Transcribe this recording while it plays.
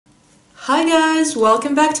Hi guys,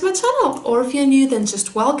 welcome back to my channel, or if you're new then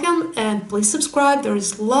just welcome and please subscribe. There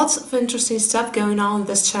is lots of interesting stuff going on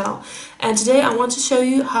this channel, and today I want to show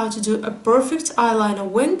you how to do a perfect eyeliner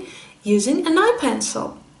wing using an eye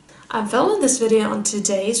pencil. I'm filming this video on 2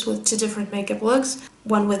 days with 2 different makeup looks,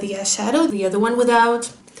 one with the eyeshadow, the other one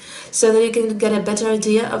without, so that you can get a better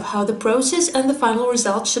idea of how the process and the final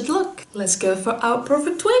result should look. Let's go for our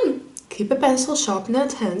perfect wing. Keep a pencil sharpened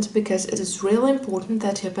at hand because it is really important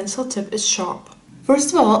that your pencil tip is sharp.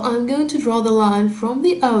 First of all, I'm going to draw the line from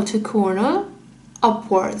the outer corner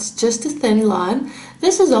upwards, just a thin line.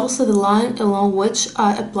 This is also the line along which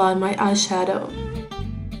I apply my eyeshadow.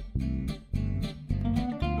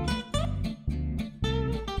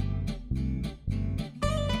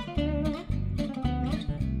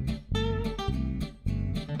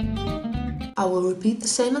 I will repeat the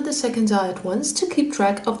same on the second eye at once to keep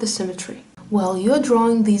track of the symmetry. While you are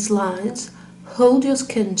drawing these lines, hold your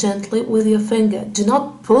skin gently with your finger. Do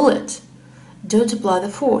not pull it. Don't apply the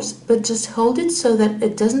force, but just hold it so that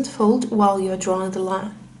it doesn't fold while you are drawing the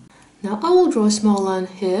line. Now I will draw a small line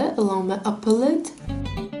here along my upper lid.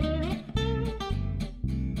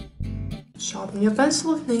 Sharpen your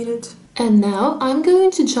pencil if needed. And now I'm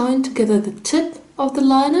going to join together the tip of the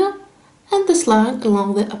liner and this line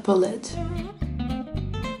along the upper lid.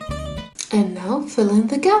 And now fill in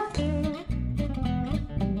the gap. And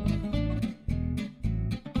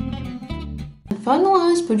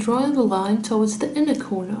finalize by drawing the line towards the inner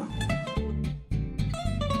corner.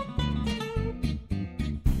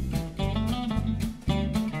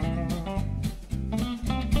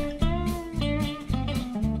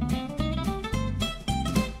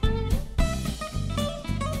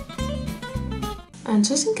 And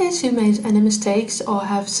just in case you made any mistakes or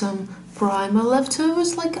have some primer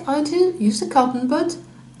leftovers like I do, use a cotton bud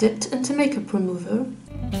dipped into makeup remover.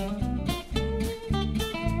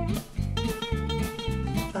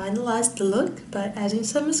 Finalize the look by adding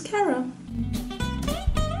some mascara.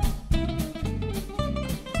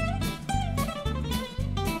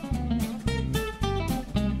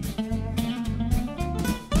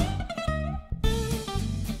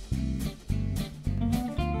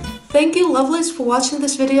 Thank you lovelies for watching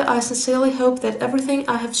this video. I sincerely hope that everything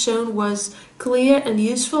I have shown was clear and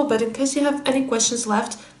useful, but in case you have any questions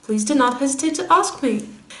left, please do not hesitate to ask me.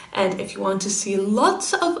 And if you want to see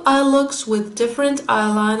lots of eye looks with different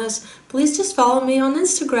eyeliners, please just follow me on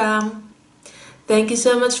Instagram. Thank you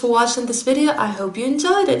so much for watching this video. I hope you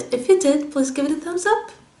enjoyed it. If you did, please give it a thumbs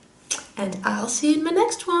up. And I'll see you in my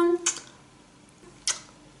next one.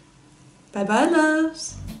 Bye bye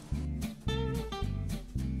loves.